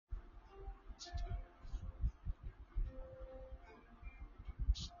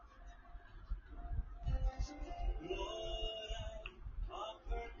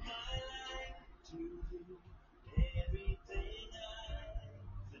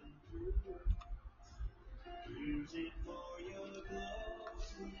Use it for your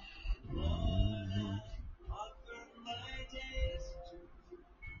glory. Lord, I offer my days to you,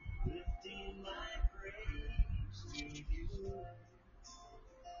 lifting my praise to you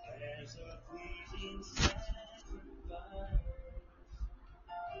as a pleasing sacrifice.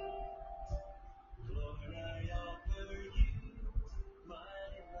 Lord, I offer you my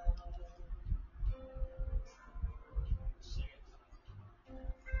life. Sing it.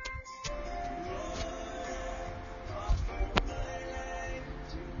 Lord, I offer my life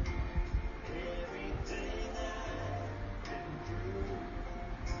to you. Everything I've been through,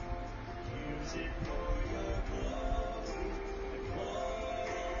 use it for your glory. And Lord,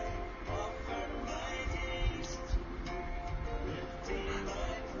 I offer my days.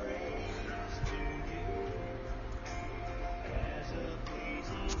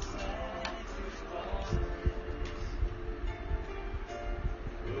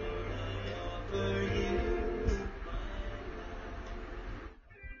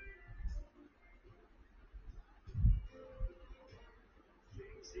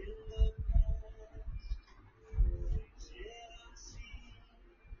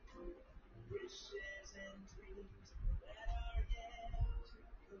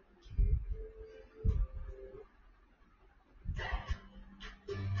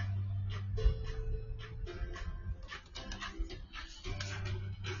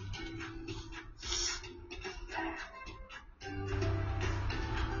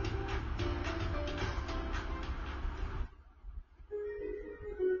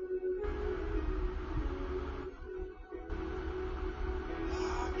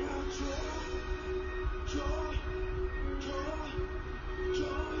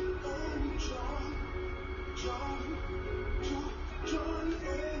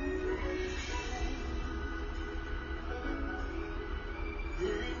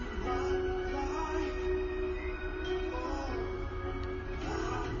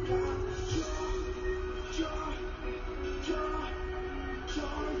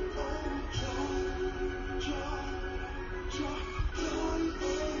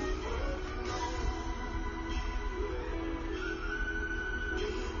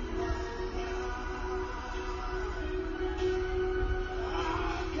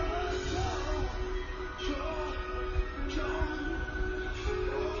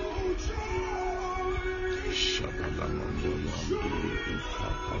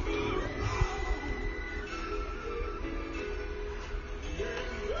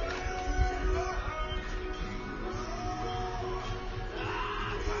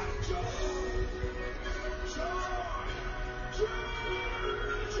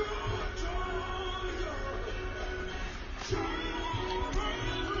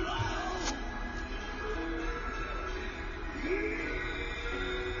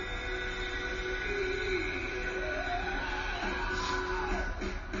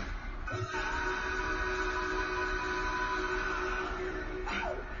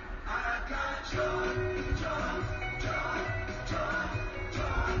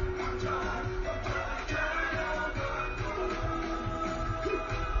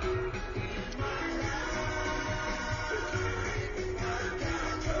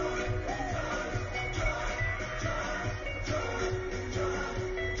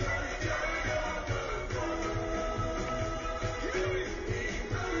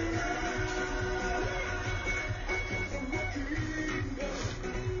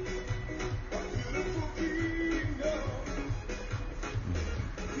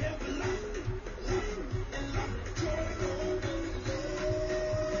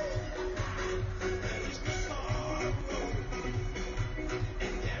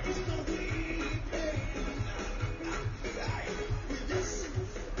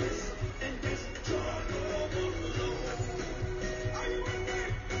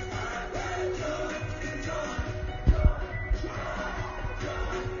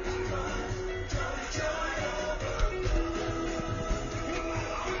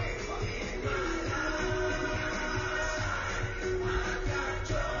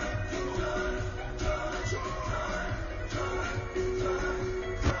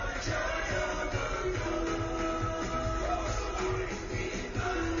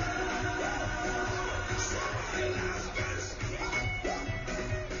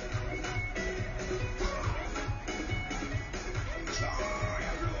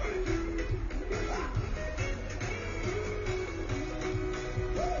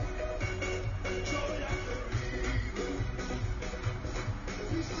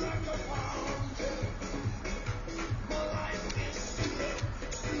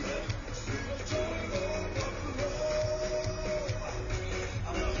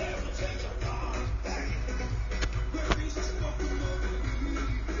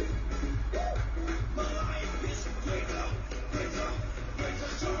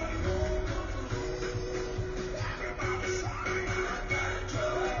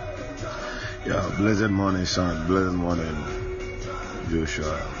 Yeah, blessed morning, son. Blessed morning,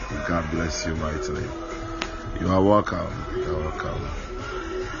 Joshua. God bless you mightily. You are welcome. You are welcome.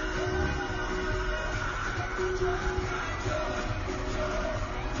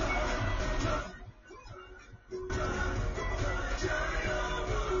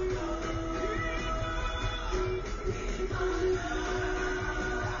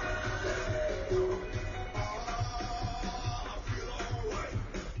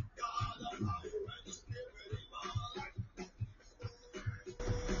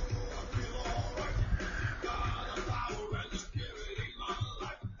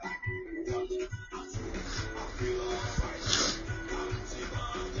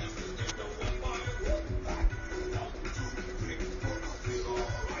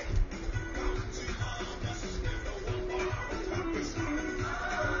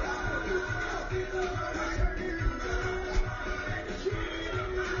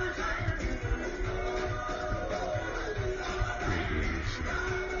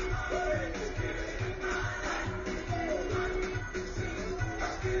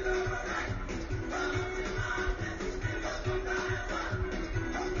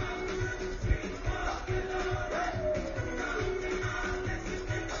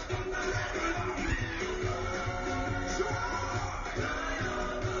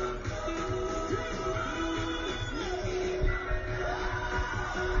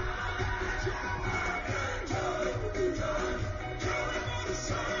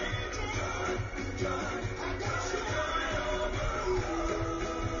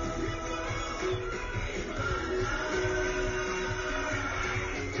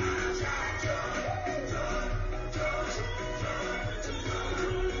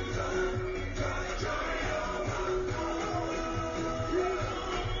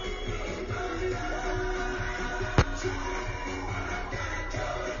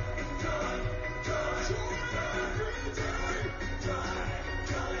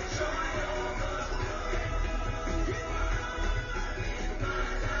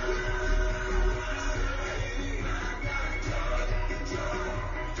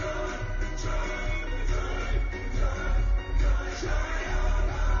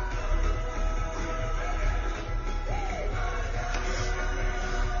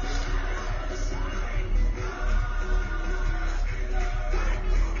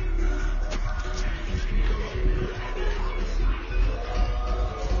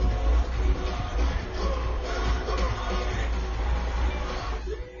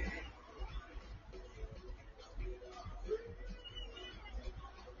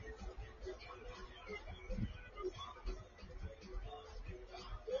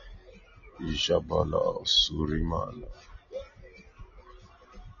 Jabala Surimana.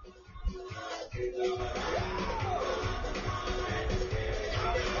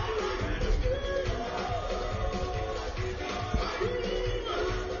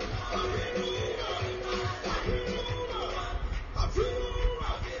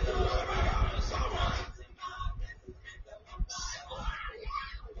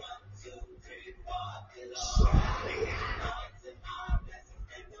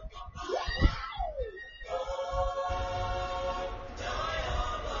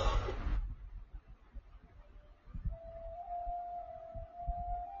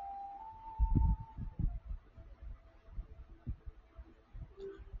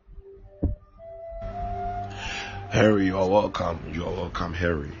 Harry, you are welcome. You are welcome,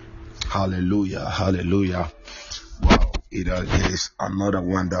 Harry. Hallelujah. Hallelujah. Wow. It is another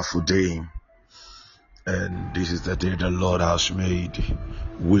wonderful day. And this is the day the Lord has made.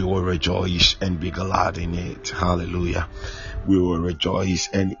 We will rejoice and be glad in it. Hallelujah. We will rejoice,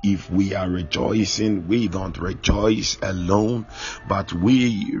 and if we are rejoicing, we don't rejoice alone, but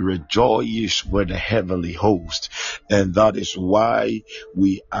we rejoice with the heavenly host. And that is why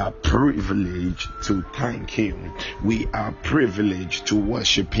we are privileged to thank him. We are privileged to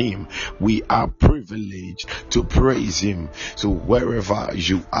worship him. We are privileged to praise him. So wherever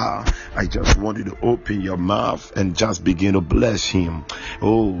you are, I just want you to open your mouth and just begin to bless him.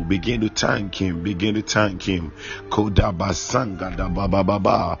 Oh, begin to thank him. Begin to thank him.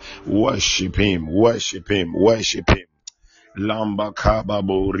 Worship him. Worship him. Worship him. Lamba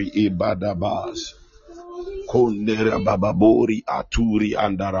kababori ibadabas. kondera bababori aturi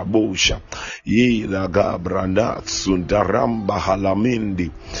andarabosha ila gabranda sundaramba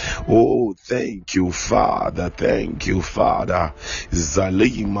halamindi. Oh, thank you, Father. Thank you, Father.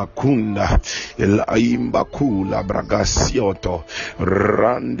 Zalima kunda ilaimba kula bragasioto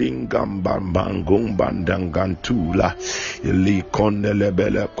randingamba bangumbandangantula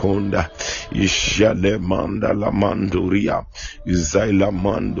ilikondelebele konda ishale manda la manduria zaila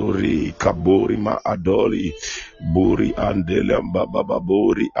manduri kabori ma adori buri andele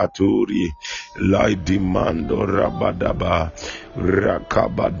bababori aturi lai dimando rabadaba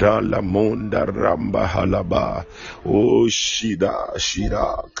rakabadala monda ramba halaba. O shida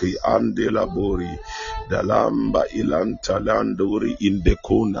ki andela bori dalamba ilantalanduri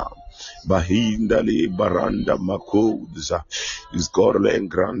indekona bahindali baranda makoza isgorle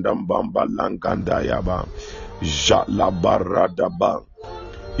grandam bamba langanda yaba jala barada ba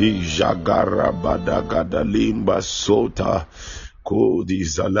ijagara badagada limba sota kodi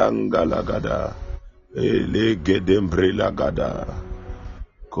zalanga lagada elegedembre lagada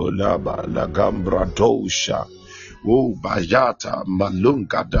kolaba lagambra dosha. Oh, Bajata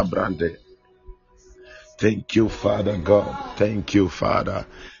Malunga Dabrande. Thank you, Father God. Thank you, Father.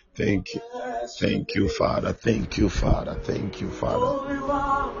 Thank you. Thank you, Father. Thank you, Father. Thank you, Father.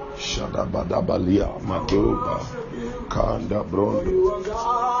 Shadabadabalia Madoba Kanda Brondo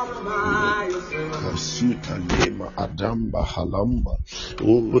Kasuta Lema Adamba Halamba.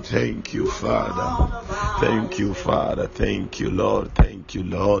 Oh, thank you, Father. Thank you, Father. Thank you, Lord. Thank you,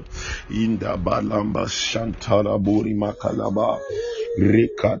 Lord. Inda Balamba Shantala Buri Makalaba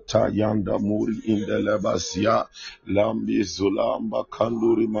Rikata Yanda Muri Indelebasia Lambi Zulamba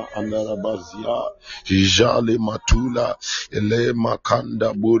Kandurima Andarabazia Jale Matula Ele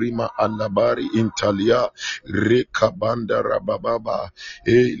Makanda Burima Anabari Intalia Rekabanda Rabababa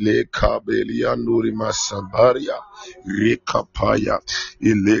Ele Kabelia Nurima Sabaria Rekapaya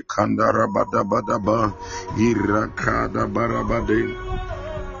Ele Kandara Badabadaba Irakada Barabade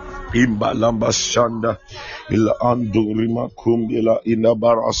Imbalamba Shanda ila andurima kumbila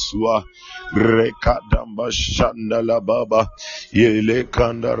inabarasua rekadamba shanda la baba yele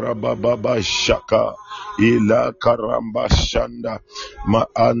kanda rababa shaka ila karamba shanda ma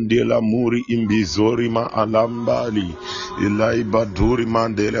andela muri imbizori ma alambali ila ibaduri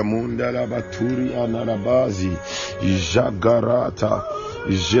mandela munda la baturi anarabazi jagarata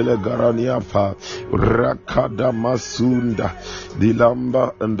jele garaniapa rakada masunda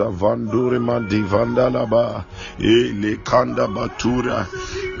dilamba and vanduri mandivanda laba ele kanda batura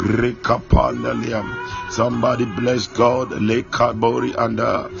rekapanda liam. Somebody bless God. Le kabori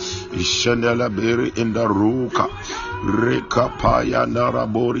anda ishendela beri in the ruka rekapaya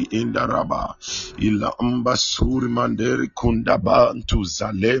narabori in the raba ila amba suri manderi kundabantu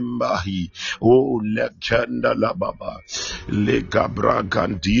zalemba hi o legenda la baba le gabra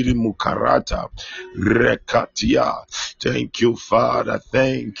gandiri mukarata rekatia. Thank you, Father.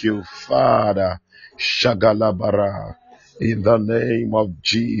 Thank you, Father. Shagalabara. In the name of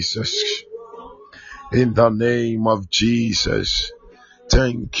Jesus. In the name of Jesus.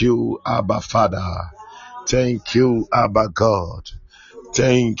 Thank you, Abba Father. Thank you, Abba God.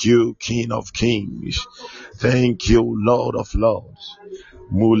 Thank you, King of Kings. Thank you, Lord of Lords.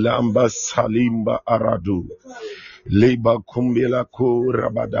 Mulamba Salimba Aradu. Leba Kumbila Ko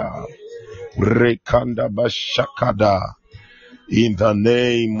Rabada. Rekanda Bashakada. In the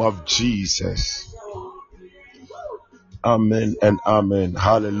name of Jesus. Amen and amen.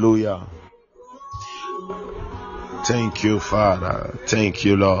 Hallelujah. Thank you, Father. Thank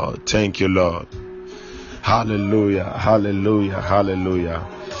you, Lord. Thank you, Lord. Hallelujah. Hallelujah. Hallelujah.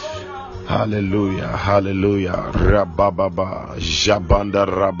 Hallelujah. Hallelujah. Rabababa. Jabanda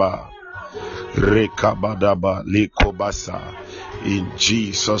Rabba. Rekabadaba. Likobasa. In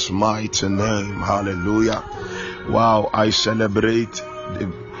Jesus' mighty name. Hallelujah. Wow. I celebrate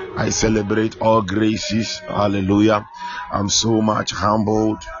all graces. Hallelujah. I'm so much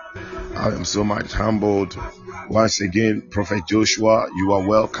humbled. I am so much humbled. Once again, Prophet Joshua, you are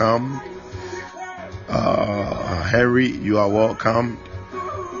welcome. Henry, you are welcome.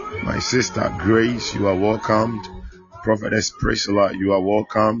 My sister Grace, you are welcomed. Prophetess Priscilla, you are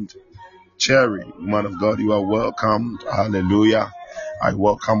welcomed. Cherry, woman of God, you are welcomed. Hallelujah. I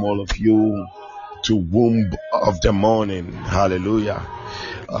welcome all of you to Womb of the Morning. Hallelujah.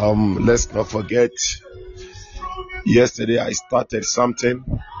 Let's not forget, yesterday I started something,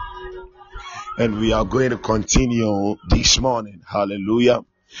 and we are going to continue this morning. Hallelujah.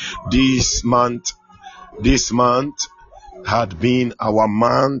 This month had been our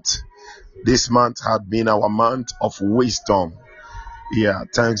month. This month had been our month of wisdom. Yeah,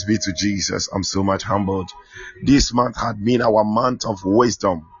 thanks be to Jesus. I'm so much humbled. This month had been our month of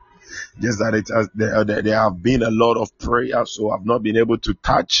wisdom. Just that there have been a lot of prayer, so I've not been able to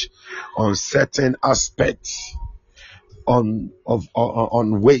touch on certain aspects on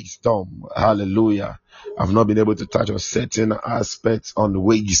wisdom. Hallelujah. I've not been able to touch on certain aspects on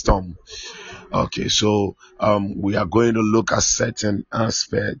wisdom. Okay, so we are going to look at certain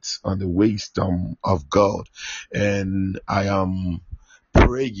aspects on the wisdom of God, and I am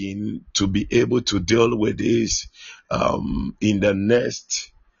praying to be able to deal with this in the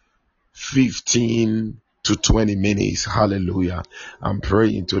next 15 to 20 minutes. Hallelujah. I'm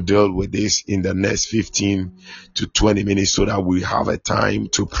praying to deal with this in the next 15 to 20 minutes so that we have a time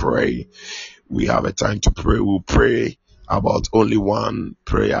to pray. We'll pray about only one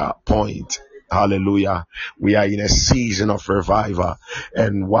prayer point. Hallelujah. We are in a season of revival.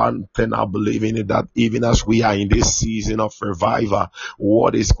 And one thing I believe in is that even as we are in this season of revival,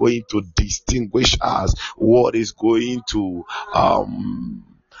 what is going to distinguish us, what is going to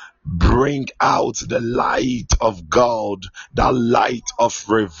bring out the light of God, that light of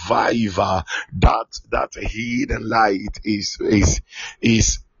revival, that hidden light is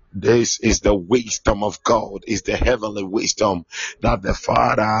this is the wisdom of God, is the heavenly wisdom that the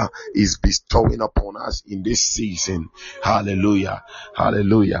Father is bestowing upon us in this season. Hallelujah.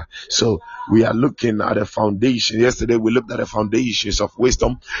 Hallelujah. So we are looking at the foundation. Yesterday we looked at the foundations of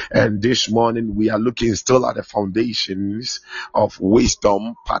wisdom, and this morning we are looking still at the foundations of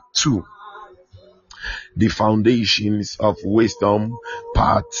wisdom, part 2. The foundations of wisdom,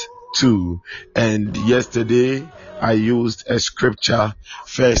 part 2. And yesterday I used a scripture,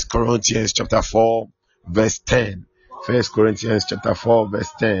 1 Corinthians chapter 4 verse 10. 1 Corinthians chapter 4 verse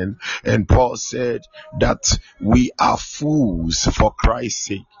 10. And Paul said that we are fools for Christ's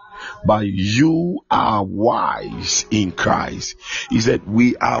sake, but you are wise in Christ. He said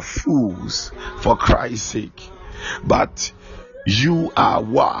we are fools for Christ's sake, but you are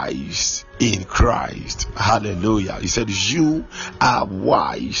wise in Christ. Hallelujah. He said you are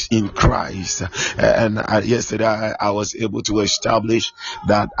wise in Christ. And yesterday I was able to establish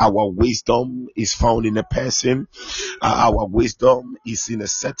that our wisdom is found in a person. Our wisdom is in a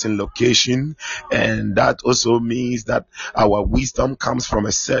certain location, and that also means that our wisdom comes from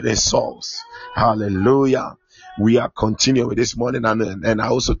a certain source. Hallelujah. We are continuing with this morning, and I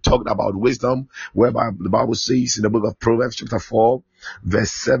also talked about wisdom, whereby the Bible says in the book of Proverbs chapter 4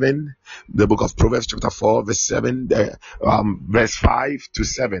 verse 7, the book of Proverbs chapter 4 verse 7, verse 5 to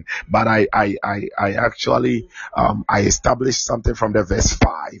 7. But I actually I established something from the verse 5.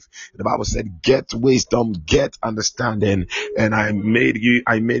 The Bible said, get wisdom, get understanding, and I made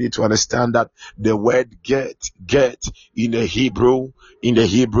it to understand that the word get in the Hebrew,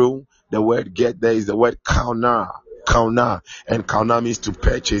 the word get there is the word kauna, and kauna means to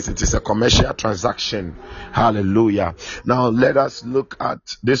purchase. It is a commercial transaction. Hallelujah. Now let us look at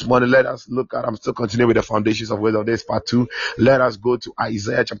this morning. I'm still continuing with the foundations of wisdom. This part 2. Let us go to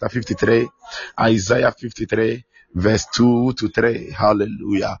Isaiah chapter 53. Isaiah 53 verse 2 to 3.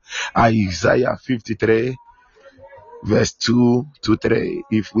 Hallelujah. Isaiah 53 verse 2 to 3.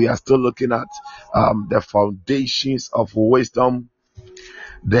 If we are still looking at the foundations of wisdom,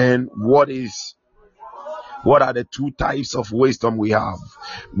 then what are the two types of wisdom we have?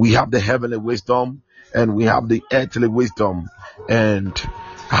 We have the heavenly wisdom and we have the earthly wisdom. And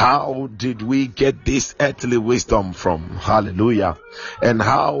how did we get this earthly wisdom from? Hallelujah. And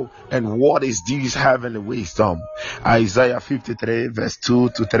what is this heavenly wisdom? Isaiah 53 verse 2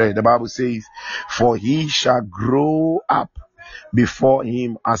 to 3. The Bible says, for he shall grow up before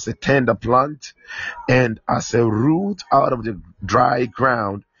him as a tender plant and as a root out of the dry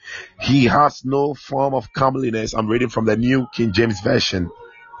ground. He has no form of comeliness. I'm reading from the New King James Version.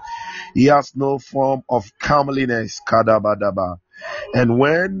 He has no form of comeliness. Kadabadaba. And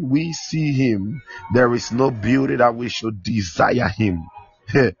when we see him, there is no beauty that we should desire him.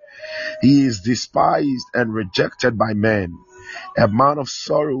 He is despised and rejected by men, a man of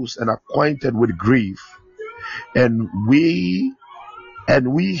sorrows and acquainted with grief. And we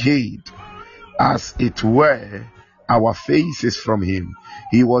hid, as it were, our faces from him.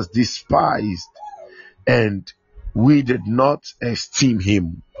 He was despised, and we did not esteem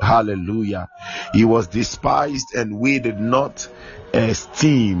him. Hallelujah. He was despised, and we did not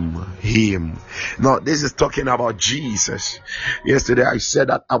esteem him. Now, this is talking about Jesus. Yesterday I said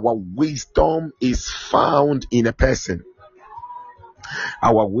that our wisdom is found in a person.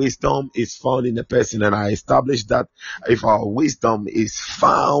 Our wisdom is found in a person, and I established that if our wisdom is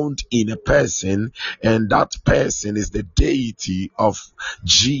found in a person, and that person is the deity of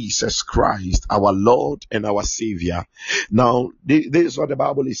Jesus Christ, our Lord and our Savior. Now, this is what the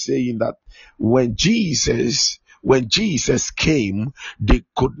Bible is saying, that when Jesus came, they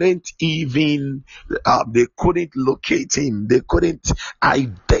couldn't locate him. They couldn't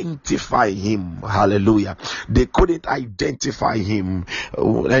identify him. Hallelujah. They couldn't identify him.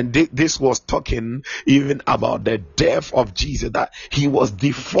 And this was talking even about the death of Jesus, that he was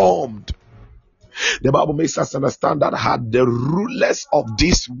deformed. The Bible makes us understand that had the rulers of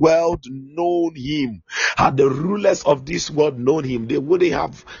this world known him, they wouldn't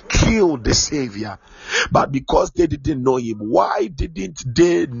have killed the Savior. But because they didn't know him, why didn't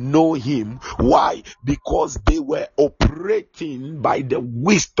they know him? Why? Because they were operating by the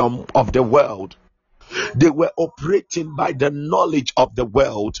wisdom of the world. They were operating by the knowledge of the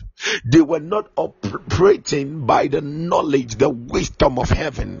world. They were not operating by the knowledge, the wisdom of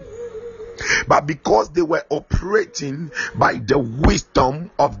heaven. But because they were operating by the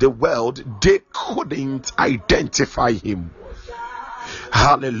wisdom of the world, they couldn't identify him.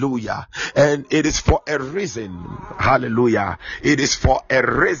 Hallelujah. And it is for a reason. Hallelujah. It is for a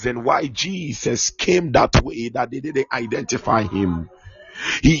reason why Jesus came that way, that they didn't identify him.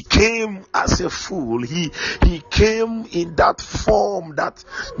 He came as a fool. He came in that form that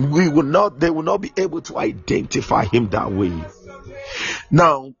they will not be able to identify him that way.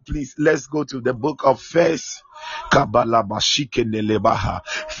 Now, please, let's go to the book of First Corinthians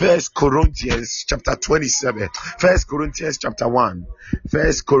chapter 27. First Corinthians chapter 1.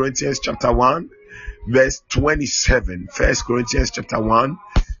 First Corinthians chapter 1, verse 27. First Corinthians chapter 1,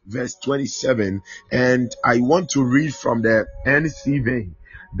 verse 27. And I want to read from the NCV,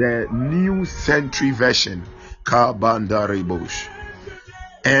 the New Century Version. Kabandaribush.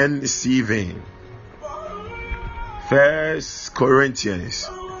 NCV. First Corinthians.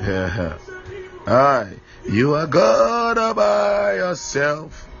 You are God all by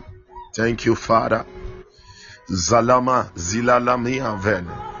yourself. Thank you, Father. Zalama zilalamia ven.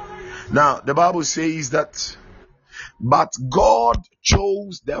 Now the Bible says that, but God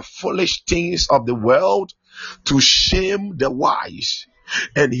chose the foolish things of the world to shame the wise,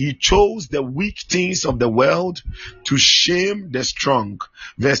 and he chose the weak things of the world to shame the strong.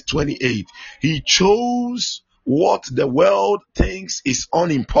 Verse 28. He chose what the world thinks is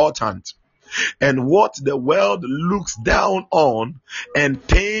unimportant, and what the world looks down on and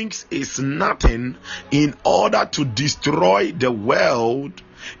thinks is nothing, in order to destroy the world,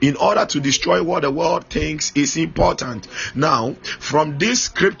 in order to destroy what the world thinks is important. Now, from this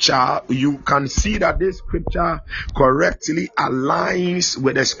scripture, you can see that this scripture correctly aligns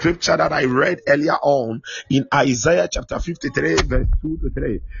with the scripture that I read earlier on in Isaiah chapter 53, verse 2 to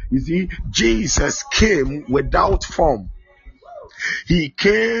 3. You see, Jesus came without form. He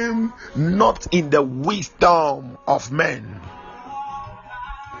came not in the wisdom of men.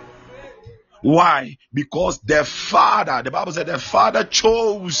 Why? Because the Father, the Bible said the Father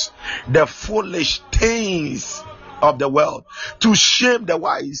chose the foolish things of the world to shame the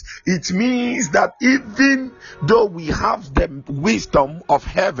wise. It means that even though we have the wisdom of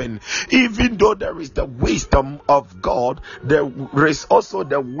heaven, even though there is the wisdom of God, there is also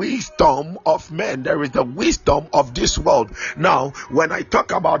the wisdom of men. There is the wisdom of this world. Now, when I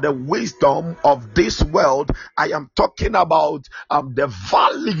talk about the wisdom of this world, I am talking about the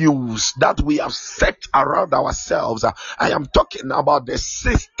values that we have set around ourselves. I am talking about the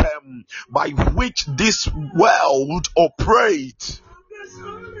system by which this world operate.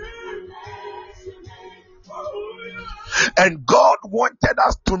 And God wanted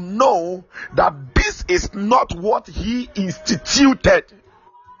us to know that this is not what he instituted,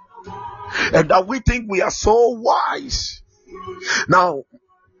 and that we think we are so wise. Now,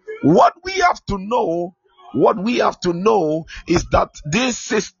 what we have to know is that this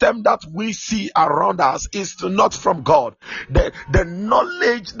system that we see around us is not from God. The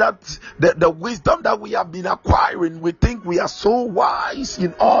knowledge that the wisdom that we have been acquiring, we think we are so wise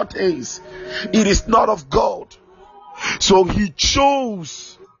in all things. It is not of God. So he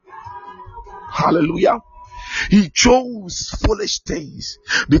chose, hallelujah, he chose foolish things,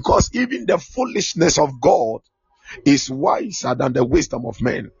 because even the foolishness of God is wiser than the wisdom of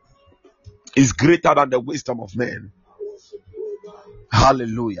men, is greater than the wisdom of men.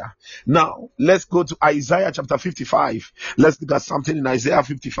 Hallelujah. Now, let's go to Isaiah chapter 55. Let's look at something in Isaiah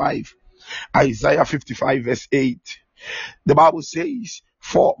 55. Isaiah 55 verse 8. The Bible says,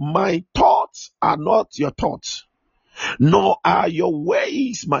 for my thoughts are not your thoughts, nor are your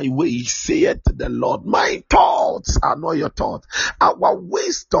ways my ways, saith the Lord. My thoughts are not your thoughts. Our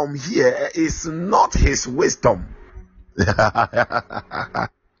wisdom here is not his wisdom.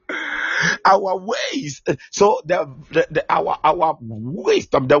 Our ways, so our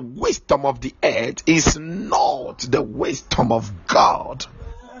wisdom, the wisdom of the earth is not the wisdom of God.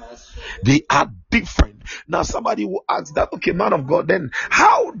 They are different. Now somebody will ask that, okay, man of God, then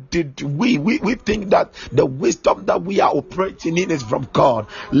how did we think that the wisdom that we are operating in is from God?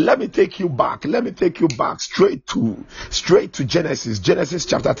 Let me take you back straight to Genesis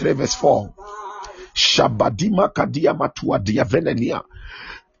chapter 3 verse 4. Shabadima kadia matua dia venenia.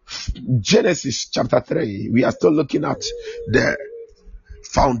 Genesis chapter 3, we are still looking at the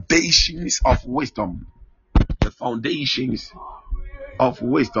foundations of wisdom. The foundations of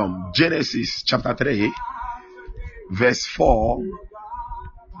wisdom. Genesis chapter 3 verse 4.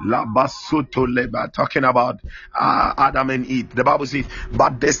 Talking about Adam and Eve. The Bible says,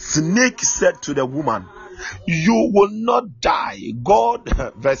 but the snake said to the woman, you will not die. God,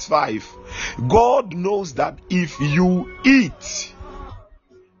 verse 5, God knows that if you eat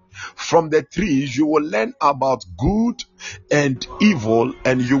from the trees, you will learn about good and evil,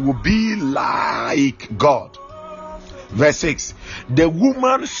 and you will be like God. Verse 6, the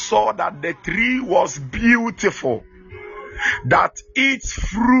woman saw that the tree was beautiful, that its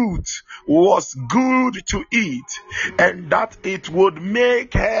fruit was good to eat, and that it would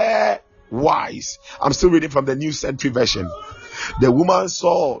make her wise. I'm still reading from the New Century Version. The woman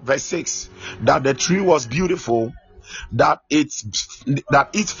saw, verse 6, that the tree was beautiful, that its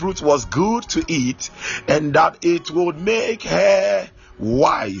fruit was good to eat, and that it would make her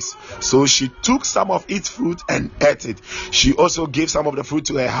wise. So she took some of its fruit and ate it. She also gave some of the fruit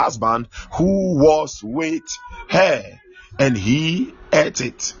to her husband who was with her, and he ate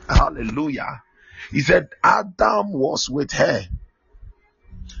it. Hallelujah. He said Adam was with her.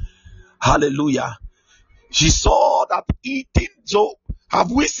 Hallelujah. She saw that eating. So have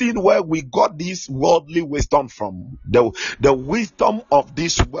we seen where we got this worldly wisdom from? The wisdom of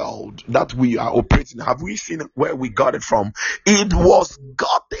this world that we are operating. Have we seen where we got it from? It was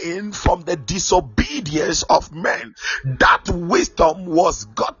gotten from the disobedience of men. That wisdom was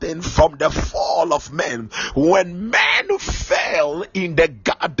gotten from the fall of men. When man fell in the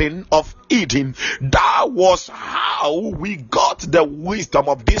Garden of Eden, that was how we got the wisdom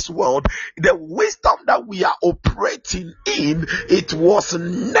of this world. The wisdom that we are operating in, it was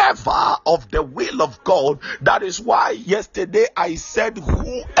never of the will of God. That is why yesterday I said,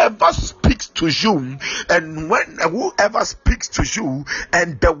 whoever speaks to you, and whoever speaks to you,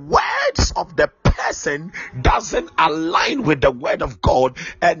 and the words of the person doesn't align with the word of God,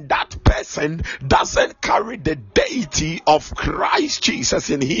 and that person doesn't carry the deity of Christ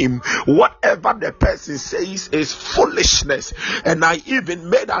Jesus in him, whatever the person says is foolishness. And I even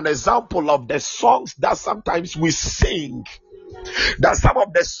made an example of the songs that sometimes we sing. That some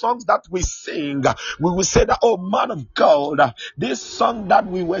of the songs that we sing, we will say that, oh man of God, this song that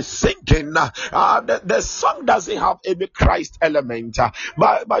we were singing, the song doesn't have any Christ element,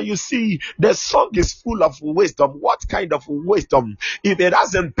 but you see, the song is full of wisdom. What kind of wisdom? If it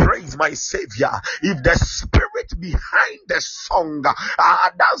doesn't praise my Savior, if the spirit behind the song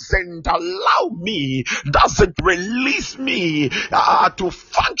doesn't allow me, doesn't release me to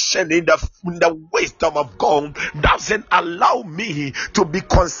function in the wisdom of God, doesn't allow me to be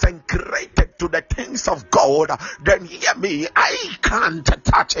consecrated to the things of God, then hear me, I can't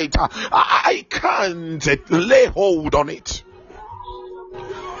touch it. I can't lay hold on it,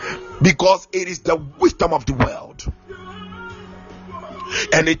 because it is the wisdom of the world,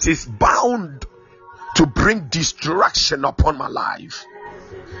 and it is bound to bring destruction upon my life.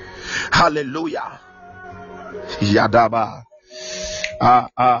 Hallelujah. Yadaba.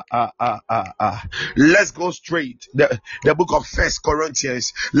 Let's go straight. The book of 1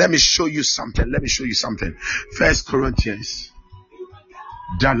 Corinthians. Let me show you something. 1 Corinthians.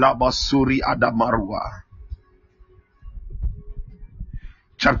 Dalabasuri Adamarua.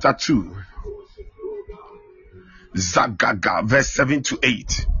 Chapter 2. Zagaga, verse 7 to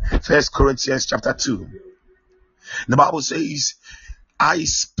 8. 1 Corinthians chapter 2. The Bible says, I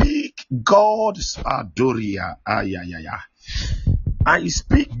speak God's adoria. I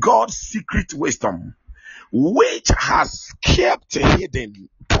speak God's secret wisdom, which has kept hidden.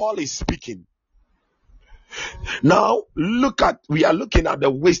 Paul is speaking. Now, we are looking at the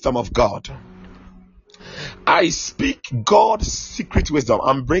wisdom of God. I speak God's secret wisdom.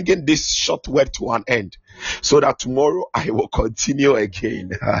 I'm bringing this short word to an end, so that tomorrow I will continue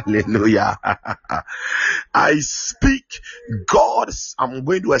again. Hallelujah. I speak God's. I'm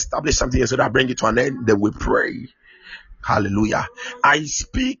going to establish something so that I bring it to an end. Then we pray. Hallelujah. I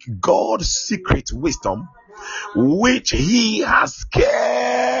speak God's secret wisdom, which he has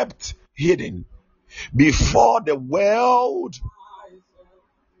kept hidden before the world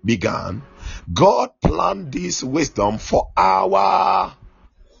began. God planned this wisdom for our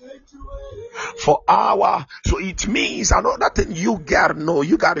so it means another thing you gotta know,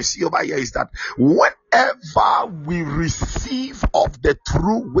 you gotta see over here is that whenever we receive of the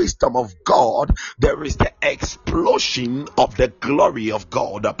true wisdom of God, there is the explosion of the glory of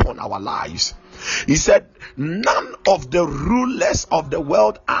God upon our lives. He said, none of the rulers of the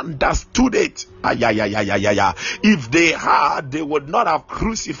world understood it. If they had, they would not have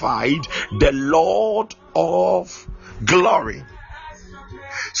crucified the Lord of glory.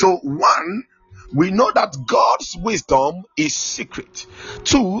 So one, we know that God's wisdom is secret.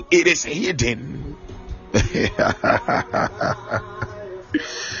 Two, it is hidden.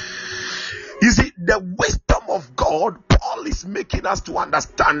 You see, the wisdom of God, Paul is making us to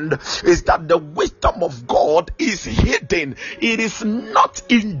understand, is that the wisdom of God is hidden. It is not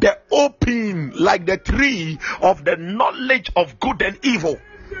in the open, like the tree of the knowledge of good and evil.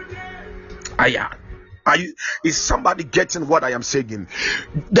 Is somebody getting what I am saying?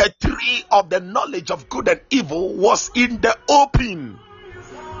 The tree of the knowledge of good and evil was in the open.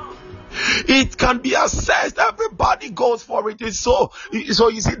 It can be accessed. Everybody goes for it. It's so you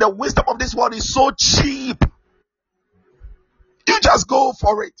see, the wisdom of this world is so cheap. You just go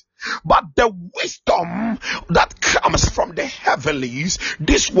for it. But the wisdom that comes from the heavenlies,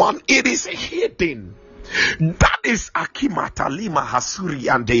 this one, it is hidden. That is Akimata Lima Hasuri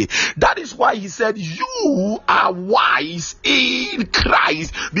Ande. That is why he said, you are wise in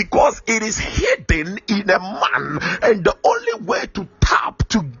Christ, because it is hidden in a man, and the only way to tap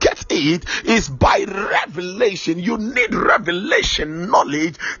to get it is by revelation. You need revelation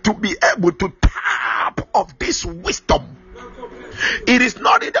knowledge to be able to tap of this wisdom. It is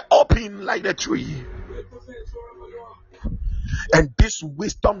not in the open like the tree. And this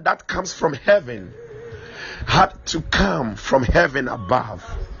wisdom that comes from heaven had to come from heaven above.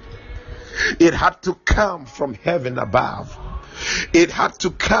 It had to come from heaven above. It had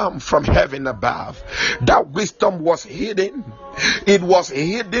to come from heaven above. That wisdom was hidden. It was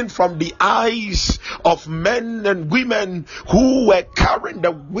hidden from the eyes of men and women who were carrying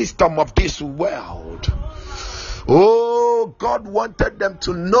the wisdom of this world. Oh, God wanted them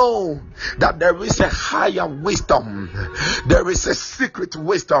to know that there is a higher wisdom. There is a secret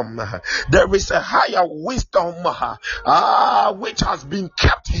wisdom. There is a higher wisdom which has been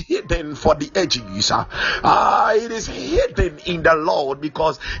kept hidden for the ages. It is hidden in the Lord,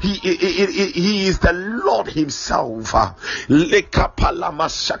 because He is the Lord Himself.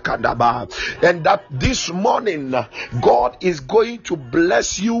 And that this morning God is going to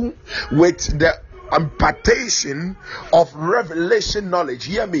bless you with the impartation of revelation knowledge.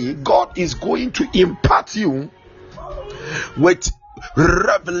 Hear me. God is going to impart you with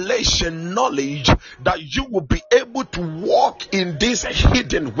revelation knowledge that you will be able to walk in this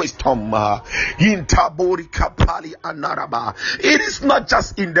hidden wisdom. It is not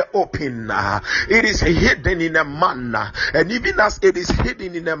just in the open, it is hidden in a man. And even as it is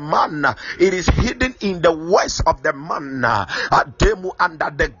hidden in a man, it is hidden in the words of the man under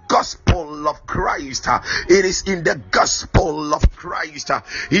the gospel of Christ. It is in the gospel of Christ.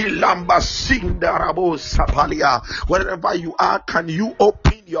 Wherever you are, can you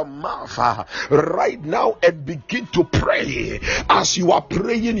open your mouth right now and begin to pray? As you are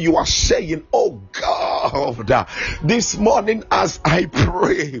praying, you are saying, oh God, this morning as I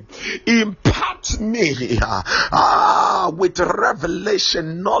pray, impart me with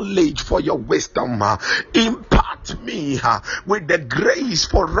revelation knowledge for your wisdom. Impart me with the grace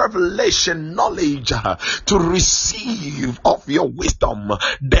for revelation knowledge to receive of your wisdom,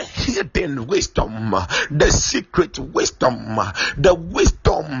 the hidden wisdom, the secret wisdom, the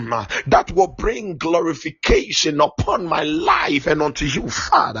wisdom that will bring glorification upon my life and unto you,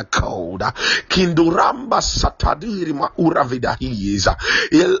 Father God. Kinduramba satadiri ma uravidahiza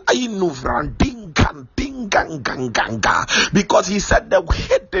el ainuvranding ganga, because he said the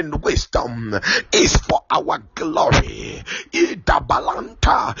hidden wisdom is for our glory. Ida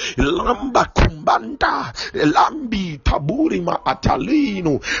balanta lamba kumbanda lambi taburima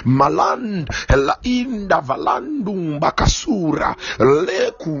atalinu maland la inda valandum bakasura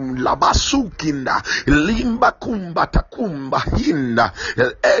lekum labasukinda limba kumba takumba hinda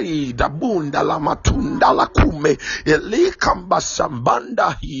eida bunda la matunda la kume elikamba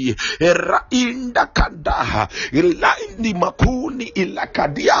sambanda hi era inda kanda Randa Ilaini Makuni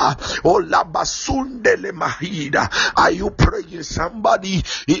Ilakadia Olabasunde Le Mahida. Are you praying somebody?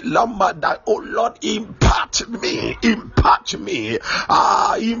 Ilamba that, oh Lord, impart me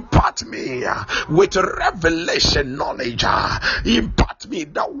with revelation knowledge. Impart me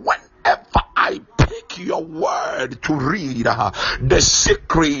that whenever I pick your word to read, the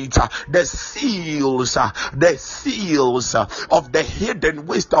secrets, the seals of the hidden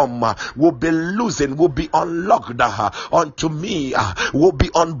wisdom will be loosened, will be unlocked unto me, will be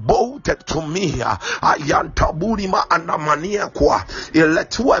unbolted to me. Ayantaburima anamania kwa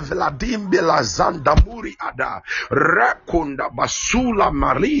iletua Vladim Belazanda muri ada rekunda basula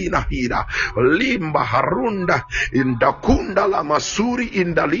marina hida limba harunda indakunda la masuri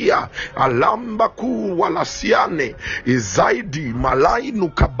indalia alamba ku walasiane izaidi malainu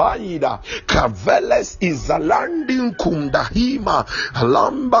kabaida kaveles izalandin kumdahima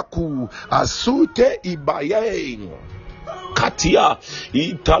alamba ku asute ibaye katia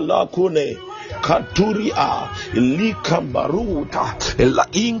italakune Katuria likambaruta la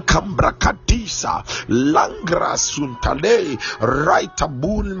inkambrakatisa langra suntale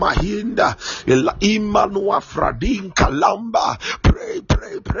raitabun mahinda la imanua fradin kalamba. Pray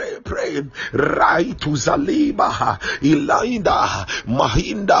raitu zaliba ilainda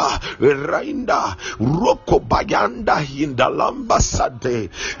mahinda rainda roko bayanda hindalamba sade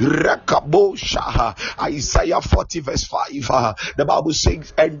rekabosha. Isaiah 40 verse 5, the Bible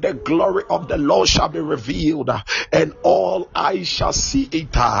says, and the glory of the Lord shall be revealed, and all eyes shall see it.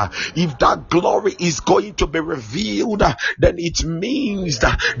 If that glory is going to be revealed, then it means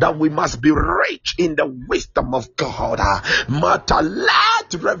that we must be rich in the wisdom of God.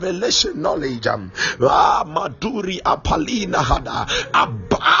 Matalat revelation knowledge, Maduri Apalina Hada,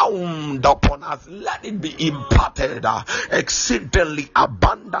 abound upon us. Let it be imparted exceedingly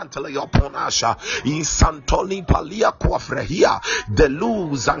abundantly upon us. In Santoni Palia Quafrehia, the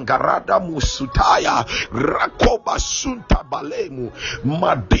Luz Angarada Musutaya, Rakoba Sunta Balemu,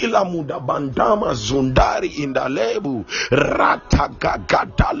 Madila Mudabandama Zundari Indalebu,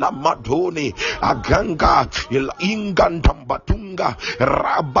 Ratagagadala Madoni, Aganga, Ingandambatunga,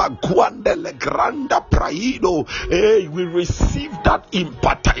 Rabaguandele Granda Praido. Hey, we receive that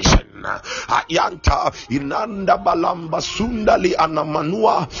impartation. Ayanta inanda balamba sundali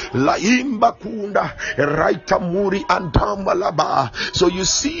anamanua laimba kunda raita muri antambalaba. So you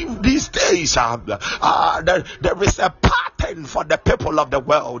see these days there is a pattern for the people of the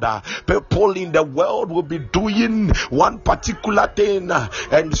world. People in the world will be doing one particular thing,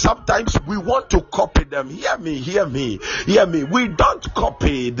 and sometimes we want to copy them. Hear me. We don't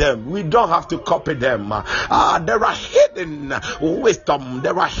copy them. We don't have to copy them. There are hidden wisdom.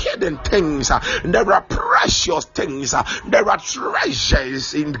 There are hidden things. There are precious things. There are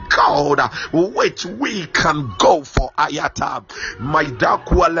treasures in God which we can go for. Ayata, my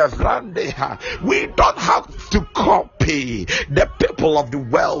dakwa levrande. We don't have to copy the people of the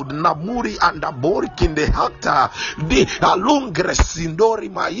world. Namuri and Aborikin the Hakta, the Alungre Sindori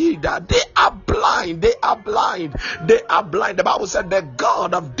Maida. They are blind. The Bible said the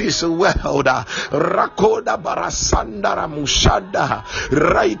God of this world, Rakoda Barasandara Mushada,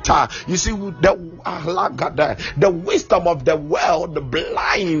 Raita. You see, the wisdom of the world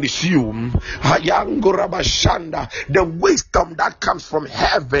blinds you. Hayangurabashanda, the wisdom that comes from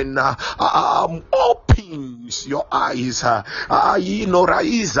heaven opens your eyes.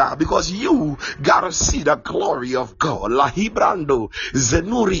 Because you gotta see the glory of God. Lahibrando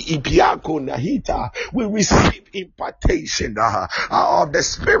Zenuri Ipiako Nahita. We receive impartation of the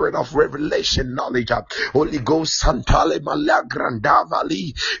spirit of revelation knowledge. Holy Ghost Santale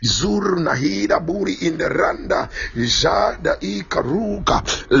Malagrandavali Zur Nahida Buri in the Randa Jada Ikaruka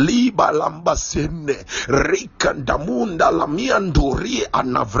Liba Lambasene Rikandamunda Lamianduri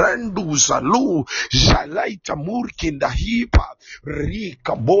Anavrendu Salu Jalaita Murkinda Hipa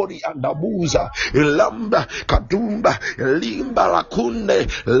Rika Bori Andabuza Lamba Kadumba Limba Lakunde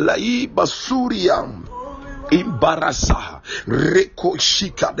Laiba Suriam Imbarasa Reko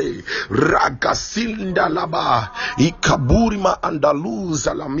Shikade Ragasilda Laba Ikaburima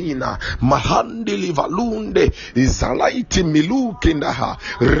Andaluza Lamina Mahandi Livalunde Zalaiti Milukindaha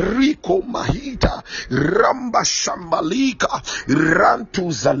Riko Mahita Ramba Shambalika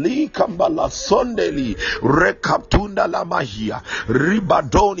Rantu Zalika Malasondeli Rekaptunda Lamahia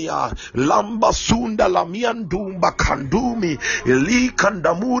Ribadonia Lamba Sunda Lamiandumba Kandumi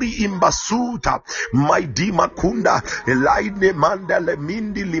Likandamuri Imbasuta My Dima makunda elaine manda le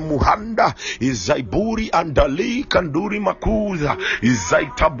mindi limuhanda izaiburi andali kanduri makuza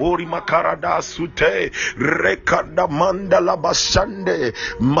izaitabori makarada sute rekanda manda la bashande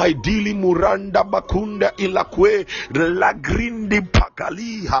maidili muranda bakunda ilakwe lagrindi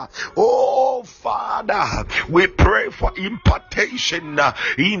pakaliha. Oh Father, we pray for impartation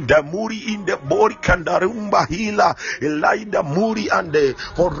in the muri in the body kandarumba hila elaida muri and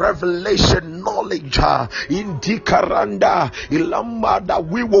for revelation knowledge in dikaranda ilamba, that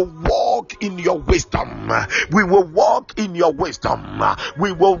we will walk in your wisdom. We will walk in your wisdom.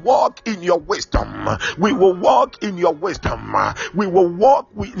 We will walk in your wisdom. We will walk in your wisdom. We will walk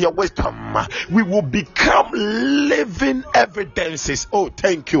with your wisdom. We will become living evidences. Oh,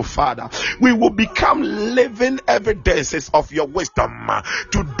 thank you, Father. We will become living evidences of your wisdom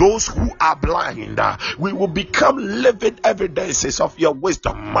to those who are blind. We will become living evidences of your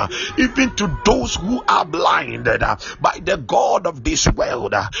wisdom even to those who are blinded by the God of this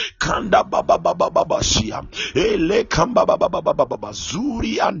world. Kanda baba baba baba shia ele kamba baba baba baba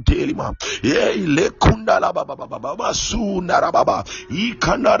zuri antelima ele kunda la baba baba baba suna baba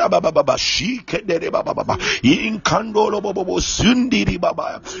ikanda baba baba shike dere baba baba inkandolo baba sundiri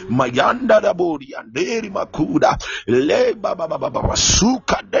baba mayanda da bodi anderi makuda le baba baba baba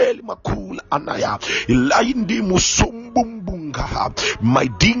suka deli makula anaya ilaindi musumbumbunga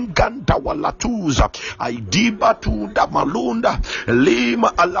maidinganda walatuza aidiba tunda malunda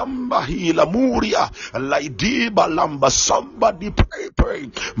lima alamba hila muria laidiba lamba. Somebody pray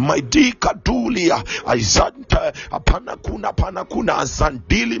maidika dulia aizanta panakuna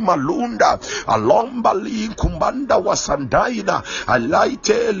azandili malunda alomba li kumbanda wasandaina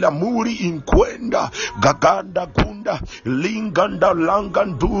alaite lamuri inkwenda gaganda gunda linganda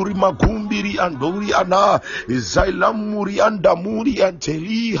langanduri magumbiri anduri ana izailamuri andamuri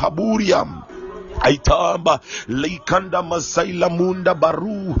anteli haburiam aitamba leikanda masaila munda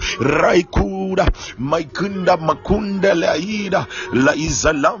baru raikuda maikunda makunda laida la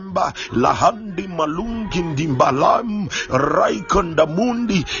izalamba la handi malungi ndimbalam raikanda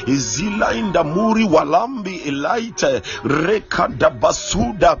mundi izilainda muri walambi ilaite rekada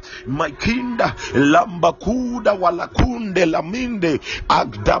basuda maikinda lamba kuda walakunde laminde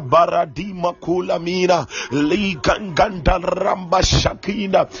agda baradima kulamina leikanganda ramba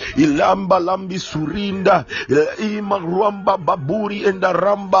shakina ilamba lambi surinda ima ramba baburi enda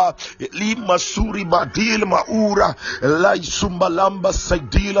ramba lima suri badil maura la sumbalamba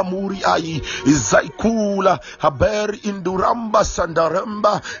saidila muri ai zaikula haber induramba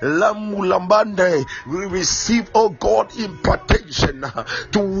sandaramba lamulambande. We receive, oh God, impartation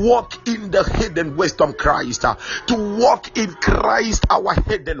to walk in the hidden wisdom Christ, to walk in Christ our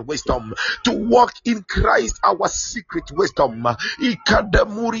hidden wisdom, to walk in Christ our secret wisdom.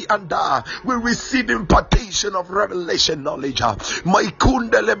 Ikadamuri anda. We receive impartation of revelation knowledge.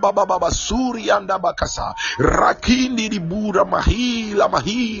 Maikundele baba baba suri anda bakasa rakini ribura mahila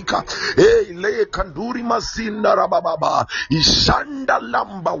mahika le kanduri masinda rababa ishanda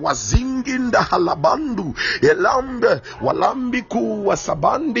lamba wazinginda halabandu elambe walambi ku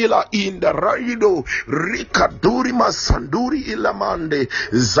wasabandila inda raido rikaduri masanduri ilamande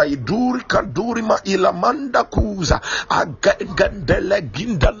zaiduri kaduri ma ilamanda kuza agandele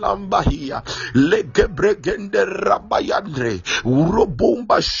ginda lamba hiya legebregende rabayandre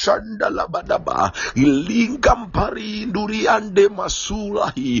urobomba shanda labadaba ilingampari nduriande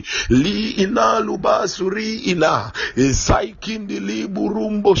masulahi li inalu basuri ina zaikindi li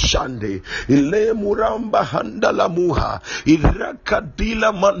burumbo shande ile muramba handala muha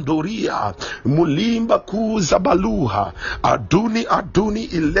irakadila mandoria mulimba kuzabaluha aduni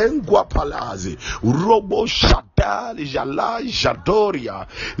ilengwa palazi robo shadali jala jadoria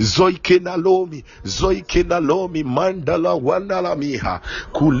zoikenalomi mandala wanala miha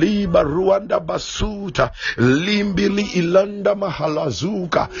kuliba Rwanda basuta limbili ilanda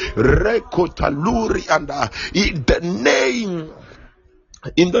mahalazuka rekotaluri anda in the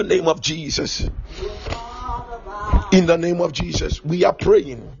name of Jesus. In the name of Jesus, we are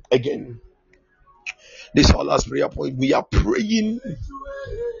praying again. This is our last prayer point. We are praying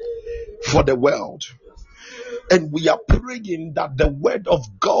for the world. And we are praying that the word of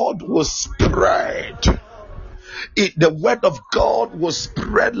God will spread. The word of God will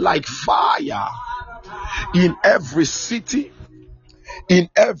spread like fire in every city, in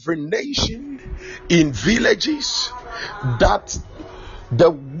every nation, in villages, that the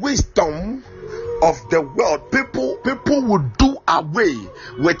wisdom of the world, people will do away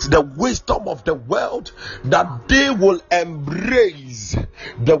with the wisdom of the world, that they will embrace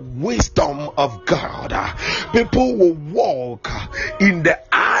the wisdom of God. People will walk in the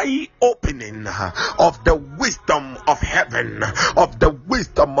eye opening of the wisdom of heaven, of the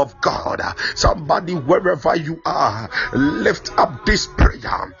wisdom of God. Somebody, wherever you are, lift up this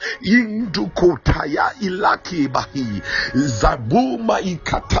prayer. Indukotaya ilaki bahi zabuma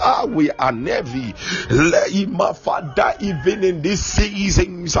ikatawi anevi leima fada. Even in these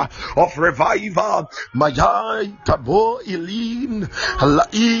seasons of revival, mayai tabo ilin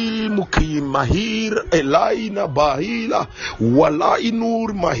lai muki mahir elaina bahila walai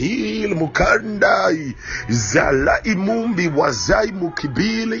nur mahil mukandai zalai mumbi wazai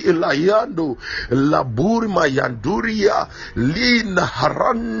mukibili elayando labur mayanduria lin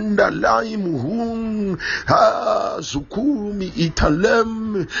haranda lai muhun ha zukumi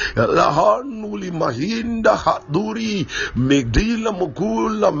italem lahanuli mahinda haduri megdila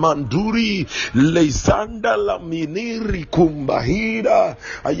mugula manduri leisanda la miniri kumbahira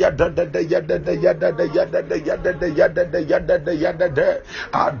ayadada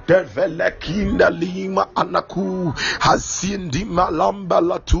adevelekinda lima anaku hasindi malamba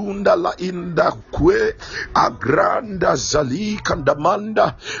latunda la inda kwe agranda zali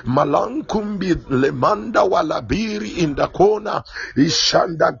kandamanda malankumbi lemanda walabiri indakona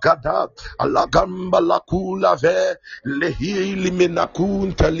ishanda gada alagamba lakula ve lehili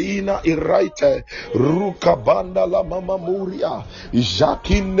menakuntalina iraite rukabanda la mama muria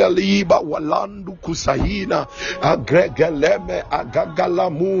jakinda liba walandu kusahina agregeleme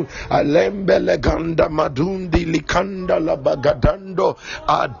agagalamu alembele ganda madundi likanda la bagadando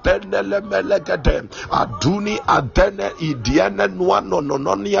adenele melegade aduni adene idiane nwano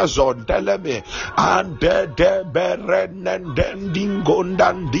nononia zondeleme ande de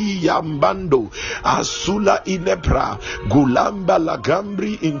berenendendingondandi yambando asula inepra gulamba la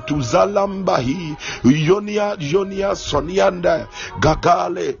gambri intuzalambahi yonia sonianda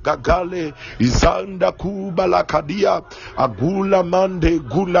gagale izanda kubala kadia agula mande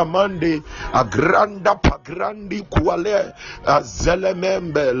agranda pagrandi kuale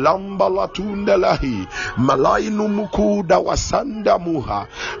azelemembe lamba latunda lahi malainu mukuda wasanda muha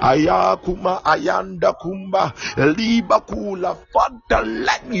ayakuma ayanda kumba liba kula. Father,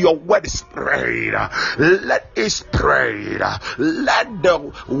 let your word spread, let it spread, let the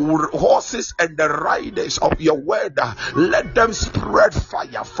horses and the riders of your word, let them spread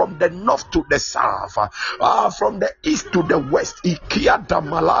fire from the north to the south, from the east to the west. Ikiata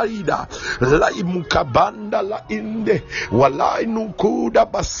malaida laimukabanda la inde walainukuda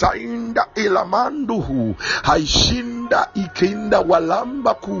basainda ilamanduhu haishinda ikinda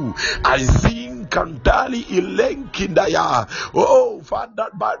walambaku azin kandali ilenkindaya. Oh Father,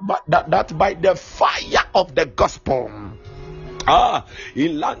 that by the fire of the gospel,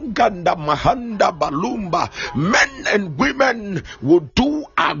 ilanganda mahanda balumba, men and women will do